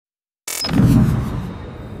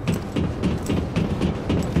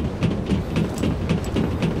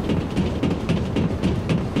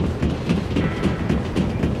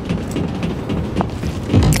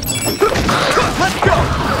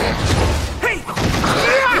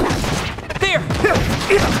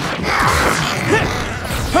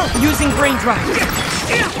Using brain drive.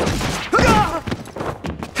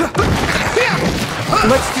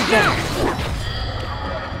 Let's do that.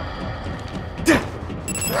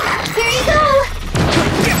 There you go!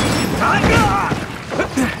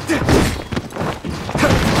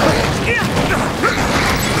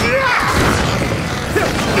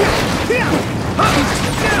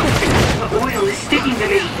 The oil is sticking to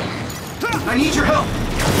me. I need your help.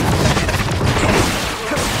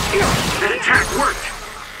 That attack worked.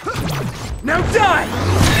 Now die!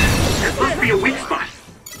 That must be a weak spot.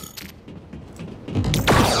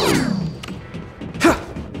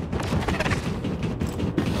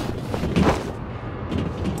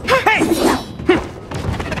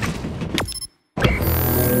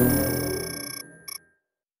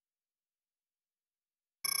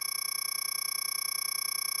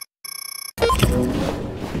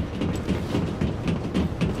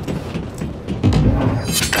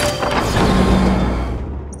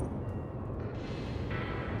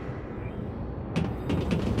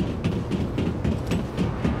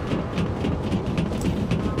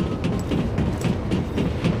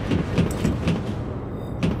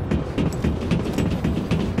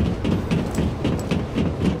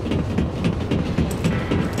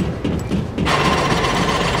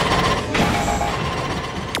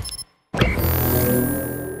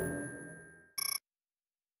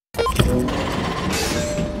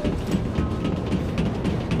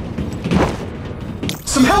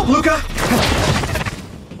 Some help, Luca!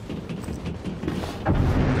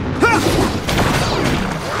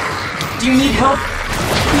 Do you need help?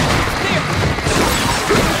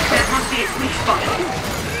 That must be its weak spot.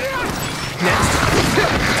 Next.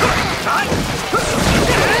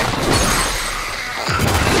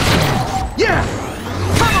 Yeah!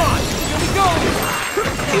 Come on! Here we go!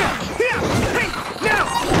 Hey! Now!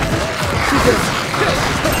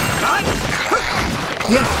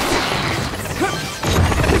 Yeah!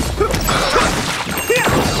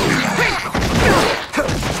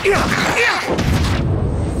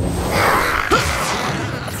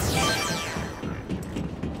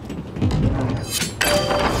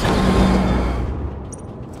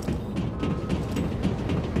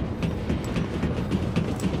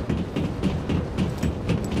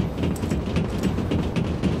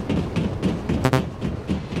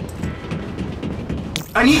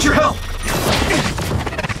 I need your help!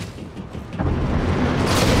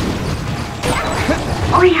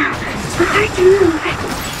 Oh yeah, start to move.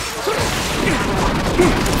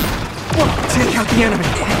 Take out the enemy!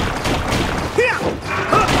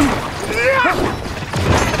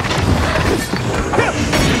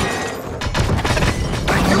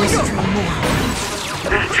 I know it's doing more.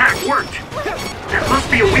 That attack worked. That must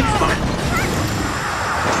be a weak spot.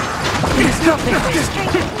 There's nothing!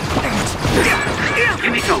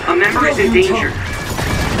 Kimiko, a member is in danger.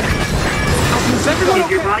 Is everyone If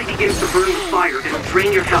your okay? body begins to burn with fire, it'll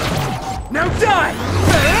drain your health. Now die!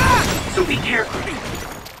 So be careful.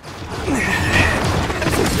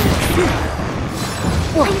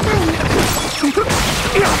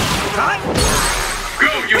 Go,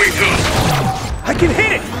 Yumiko! I can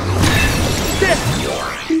hit it! There!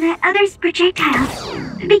 That other's projectiles.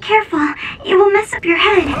 Be careful, it will mess up your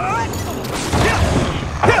head.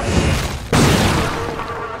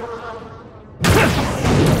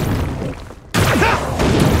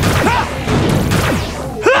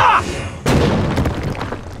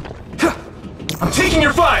 I'm taking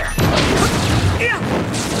your fire!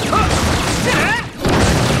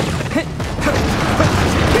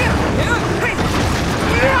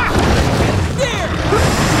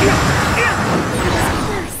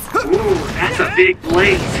 Ooh, that's a big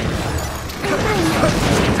blaze.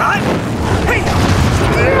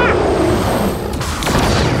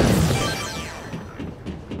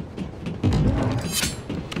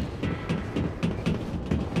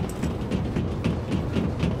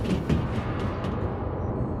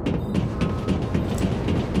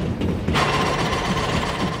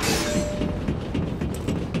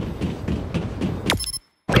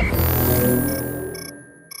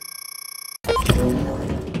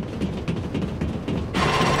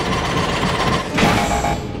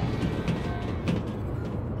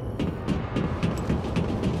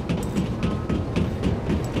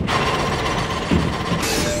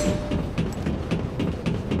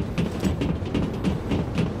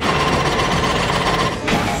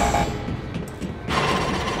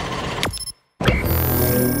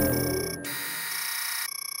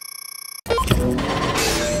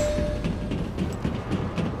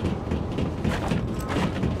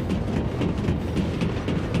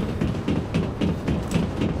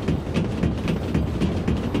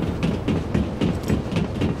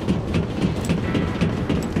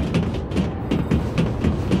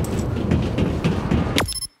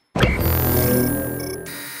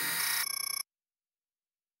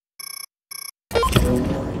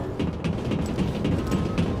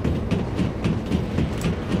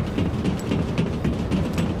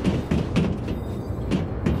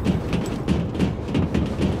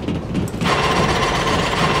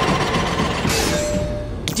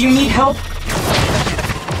 Do you need help?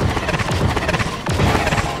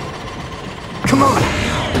 Come on!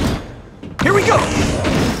 Here we go!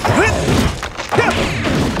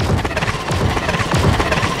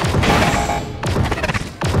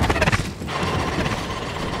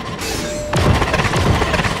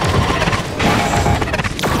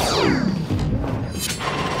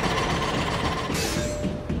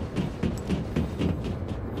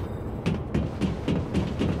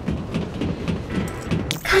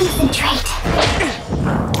 Concentrate.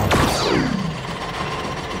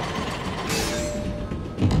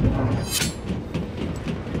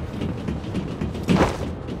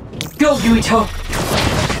 Go, Yuito!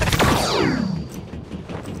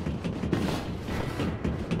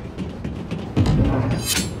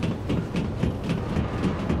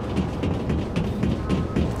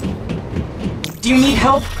 Do you need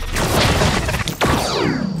help?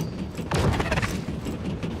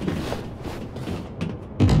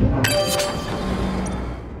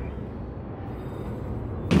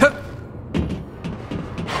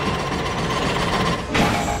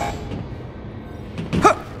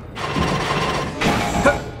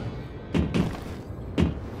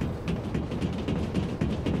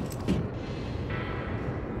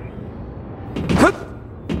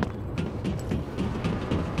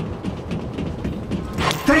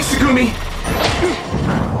 Thanks, Tsugumi!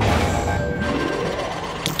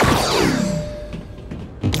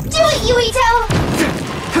 Do it, Yuito!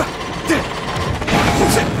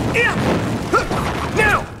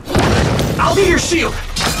 Now! I'll be your shield!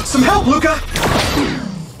 Some help, Luca!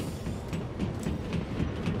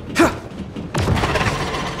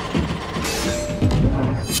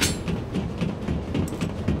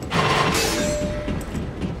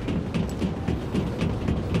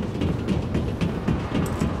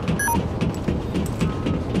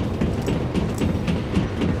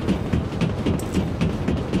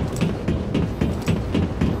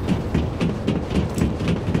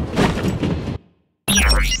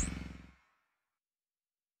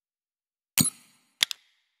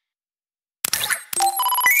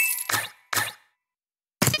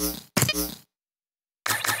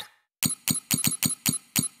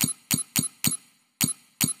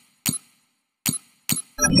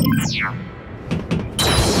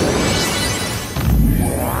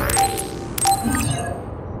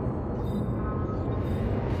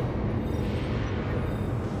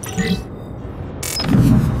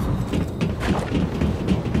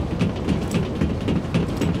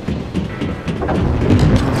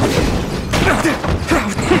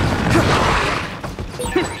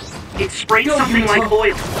 It sprayed something like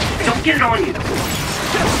oil. Don't get it on you.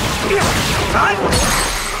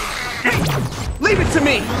 Leave it to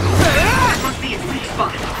me! That must be its weak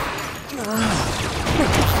spot.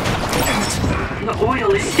 The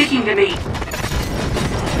oil is sticking to me.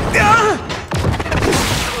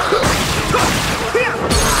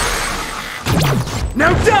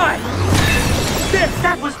 Now die!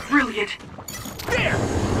 That was brilliant. There!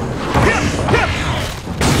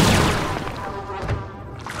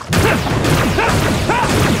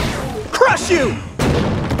 Crush you!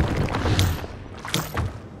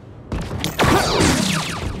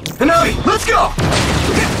 Hanabi, let's go!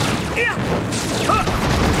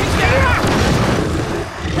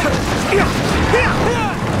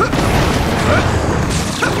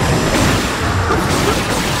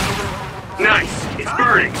 Nice. It's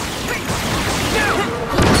burning.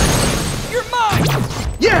 You're mine!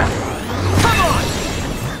 Yeah! Come on!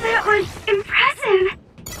 That was impressive.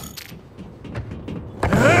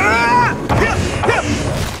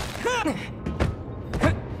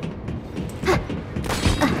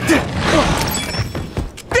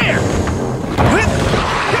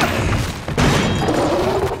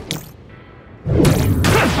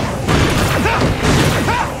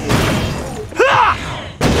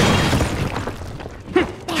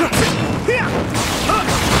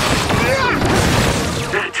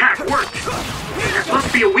 That attack worked. There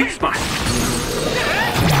must be a weak spot.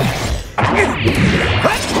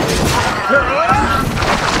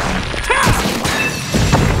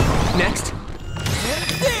 Next.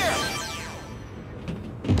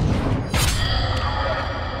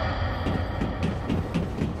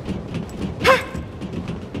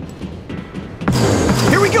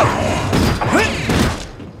 Here we go!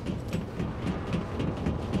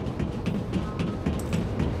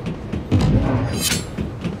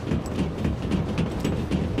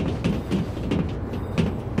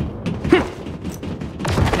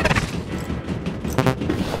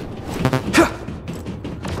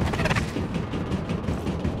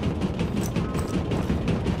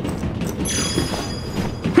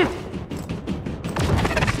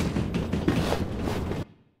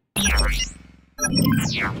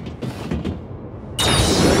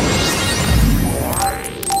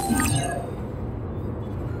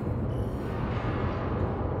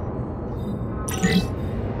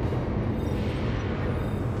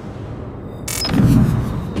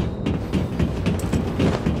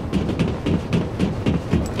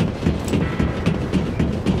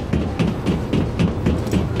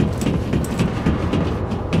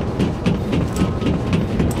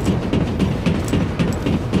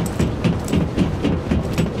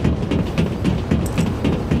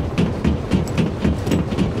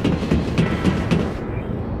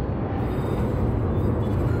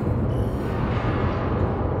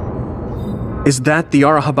 Is that the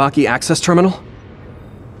Arahabaki access terminal?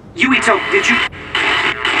 Yuito, did you...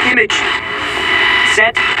 Image...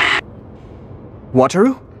 Set...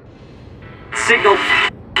 Wataru? Signal...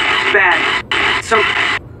 Bad. So...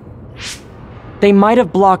 They might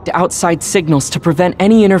have blocked outside signals to prevent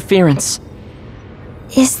any interference.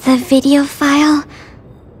 Is the video file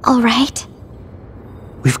alright?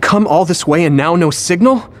 We've come all this way and now no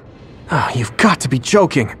signal? Oh, you've got to be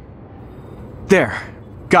joking. There.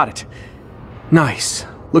 Got it. Nice.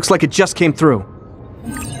 Looks like it just came through.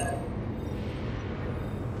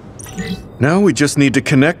 Now we just need to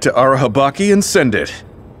connect to Arahabaki and send it.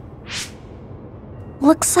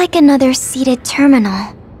 Looks like another seated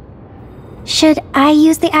terminal. Should I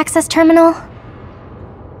use the access terminal?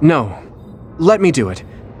 No. Let me do it.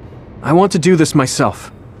 I want to do this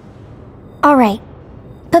myself. Alright.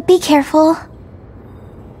 But be careful.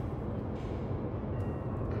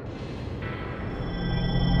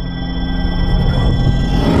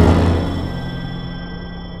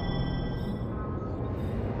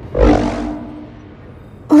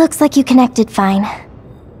 Looks like you connected fine.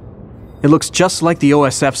 It looks just like the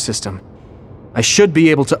OSF system. I should be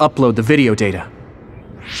able to upload the video data.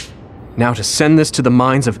 Now to send this to the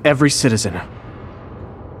minds of every citizen.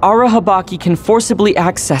 Arahabaki can forcibly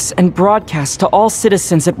access and broadcast to all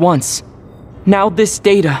citizens at once. Now this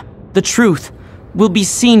data, the truth, will be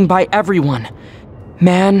seen by everyone.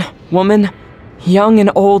 Man, woman, young and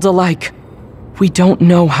old alike. We don't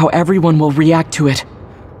know how everyone will react to it.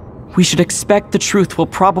 We should expect the truth will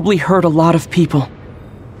probably hurt a lot of people.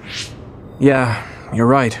 Yeah, you're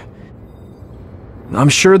right. I'm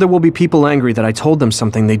sure there will be people angry that I told them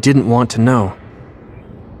something they didn't want to know.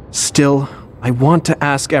 Still, I want to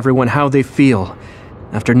ask everyone how they feel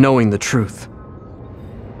after knowing the truth.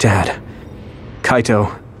 Dad,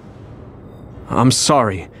 Kaito, I'm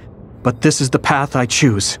sorry, but this is the path I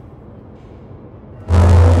choose.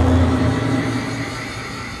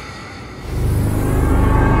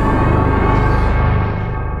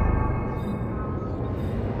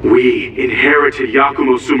 We inherited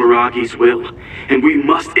Yakumo Sumeragi's will, and we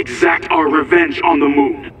must exact our revenge on the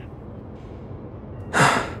moon.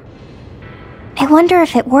 I wonder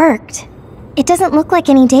if it worked. It doesn't look like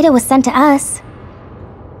any data was sent to us.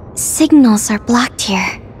 Signals are blocked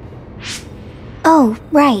here. Oh,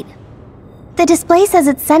 right. The display says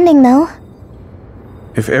it's sending, though.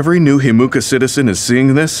 If every new Himuka citizen is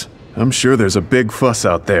seeing this, I'm sure there's a big fuss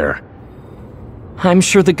out there. I'm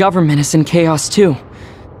sure the government is in chaos too.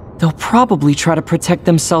 They'll probably try to protect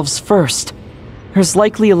themselves first. There's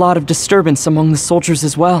likely a lot of disturbance among the soldiers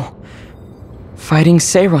as well. Fighting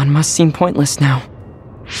Seiran must seem pointless now.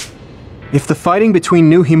 If the fighting between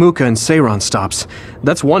New Himuka and Seiran stops,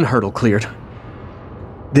 that's one hurdle cleared.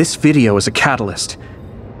 This video is a catalyst.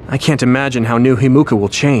 I can't imagine how New Himuka will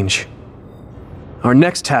change. Our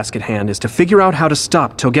next task at hand is to figure out how to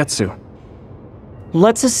stop Togetsu.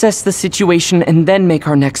 Let's assess the situation and then make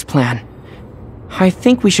our next plan. I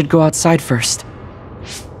think we should go outside first.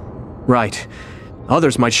 Right.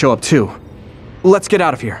 Others might show up too. Let's get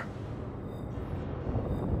out of here.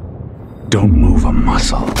 Don't move a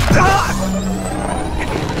muscle.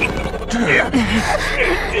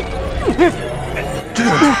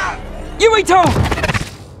 Yuito!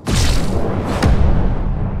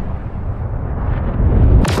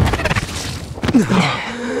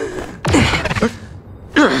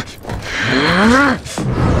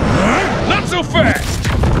 Not so fast!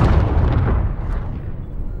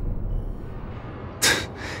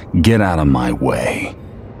 Get out of my way.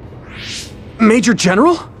 Major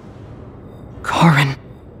General? Karin,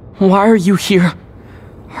 why are you here?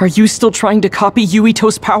 Are you still trying to copy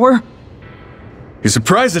Yuito's power? Your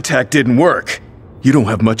surprise attack didn't work. You don't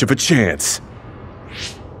have much of a chance.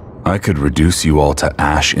 I could reduce you all to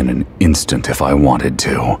ash in an instant if I wanted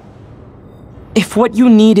to. If what you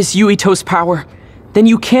need is Yuito's power, then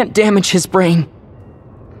you can't damage his brain.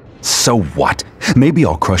 So what? Maybe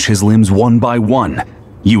I'll crush his limbs one by one.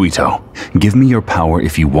 Yuito, give me your power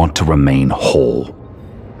if you want to remain whole.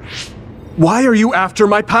 Why are you after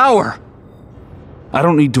my power? I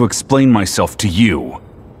don't need to explain myself to you.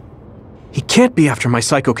 He can't be after my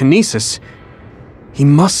psychokinesis. He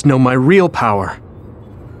must know my real power.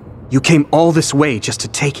 You came all this way just to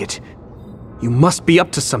take it. You must be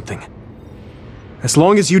up to something. As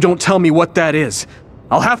long as you don't tell me what that is,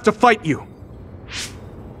 I'll have to fight you.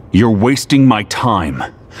 You're wasting my time.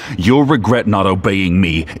 You'll regret not obeying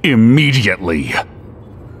me immediately.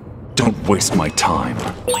 Don't waste my time.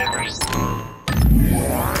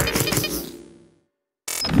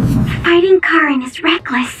 Fighting Karen is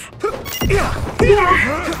reckless. Yeah,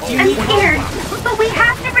 I'm scared, but we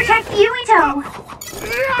have to protect Yuito.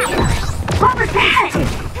 What was that?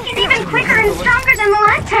 He's even quicker and stronger than the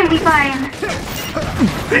last time we fought him.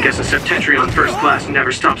 I guess a Septentrion First Class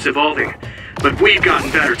never stops evolving, but we've gotten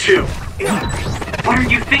better too. What are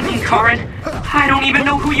you thinking, Karen? I don't even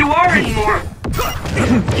know who you are anymore.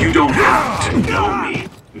 You don't have to know me.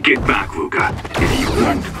 Get back, Luca. If you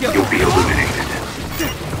won't, you'll be eliminated.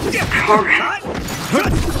 Karen.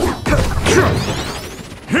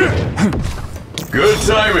 Good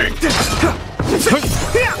timing.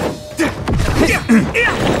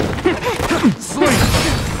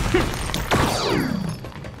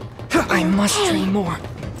 I must train more.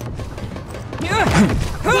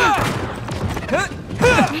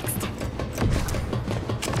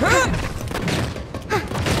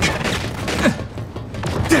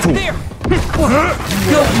 There!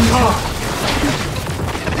 Go!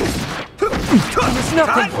 There's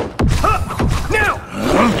nothing! Now!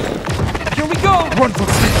 Here we go! Run for it!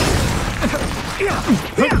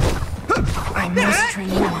 I must train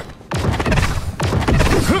more.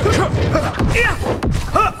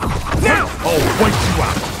 Now! I'll wipe you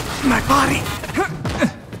out! My body!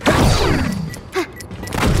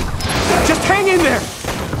 Just hang in there!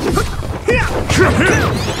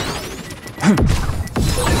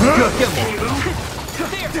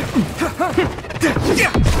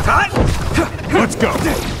 Let's go!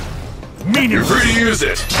 You're free to use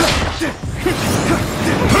it.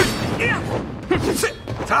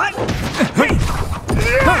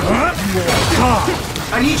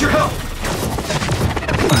 I need your help!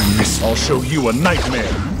 I'll show you a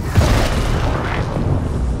nightmare!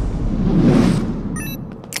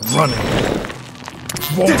 Running!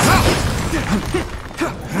 Won't help!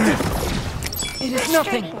 It is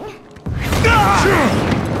nothing.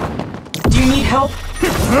 Do you need help?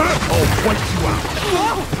 I'll wipe you out!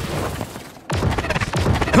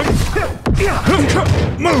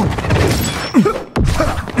 Move!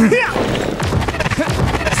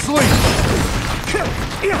 Sleep!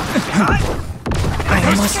 I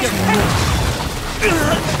must get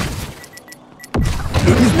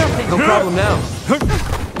No problem now.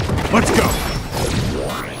 Let's go!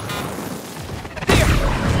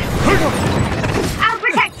 I'll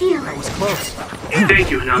protect you. That was close. Thank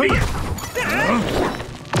you, Navi.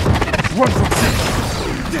 Run from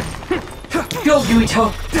Go,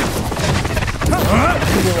 Yuito!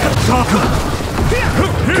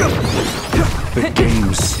 the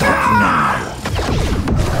game starts now.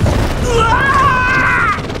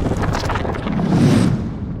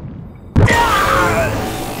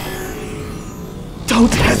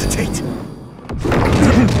 Don't hesitate.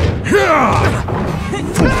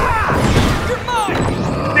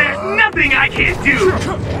 There's nothing I can't do!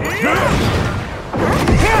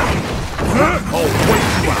 I'll wait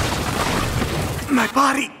you out. My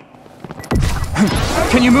body.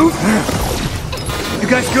 Can you move? You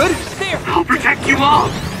guys good? I'll protect you all!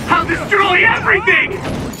 I'll destroy everything!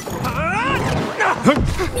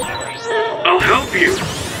 I'll help you!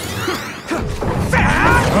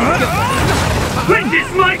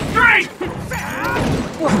 Witness my strength!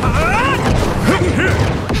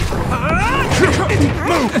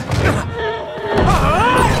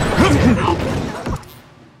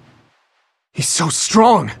 He's so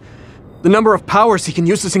strong. The number of powers he can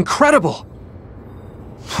use is incredible.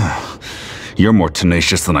 You're more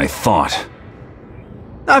tenacious than I thought.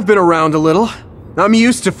 I've been around a little. I'm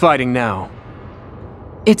used to fighting now.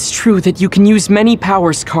 It's true that you can use many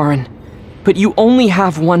powers, Karen, but you only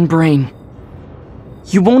have one brain.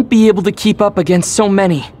 You won't be able to keep up against so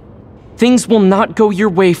many. Things will not go your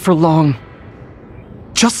way for long.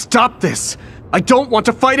 Just stop this. I don't want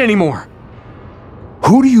to fight anymore.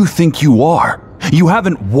 Who do you think you are? You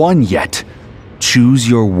haven't won yet. Choose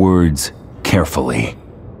your words carefully.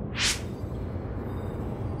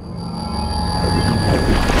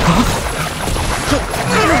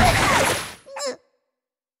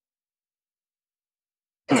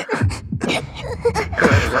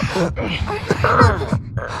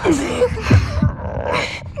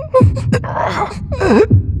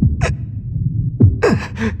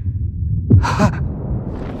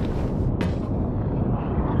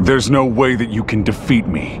 There's no way that you can defeat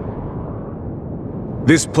me.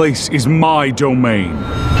 This place is my domain.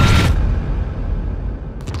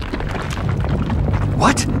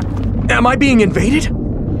 What? Am I being invaded?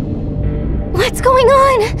 What's going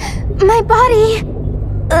on? My body...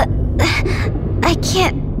 I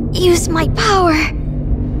can't use my power.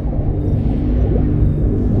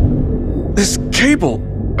 This cable...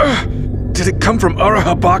 did it come from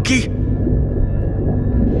Arahabaki?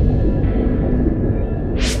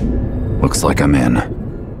 Looks like I'm in.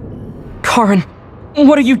 Karin,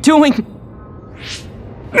 what are you doing?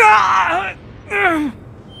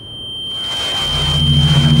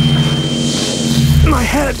 My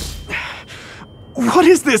head... What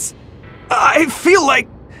is this? I feel like...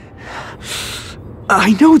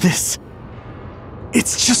 I know this.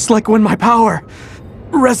 It's just like when my power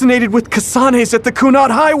resonated with Kasane's at the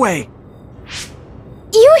Kunad Highway.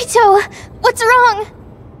 Yuito! What's wrong?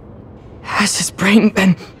 Has his brain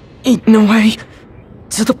been eaten away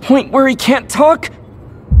to the point where he can't talk?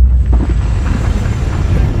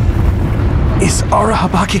 Is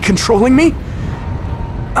Arahabaki controlling me?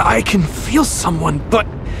 I can feel someone, but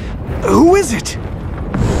who is it?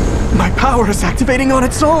 My power is activating on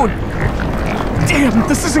its own. Damn,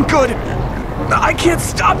 this isn't good. I can't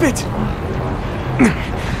stop it.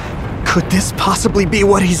 Could this possibly be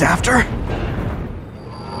what he's after?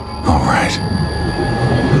 All right.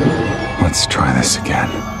 Let's try this again.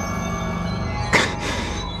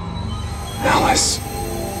 Alice.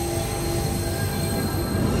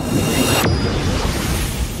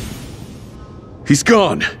 He's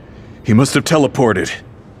gone. He must have teleported.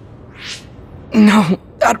 No,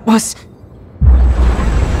 that was...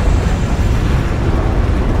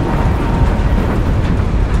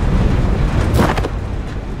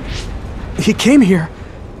 He came here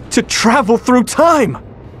to travel through time.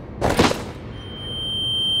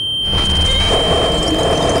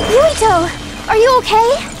 Yuito! Are you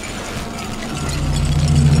okay?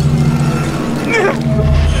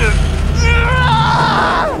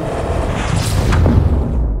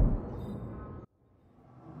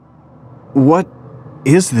 What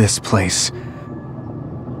is this place?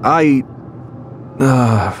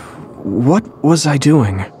 What was I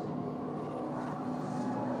doing?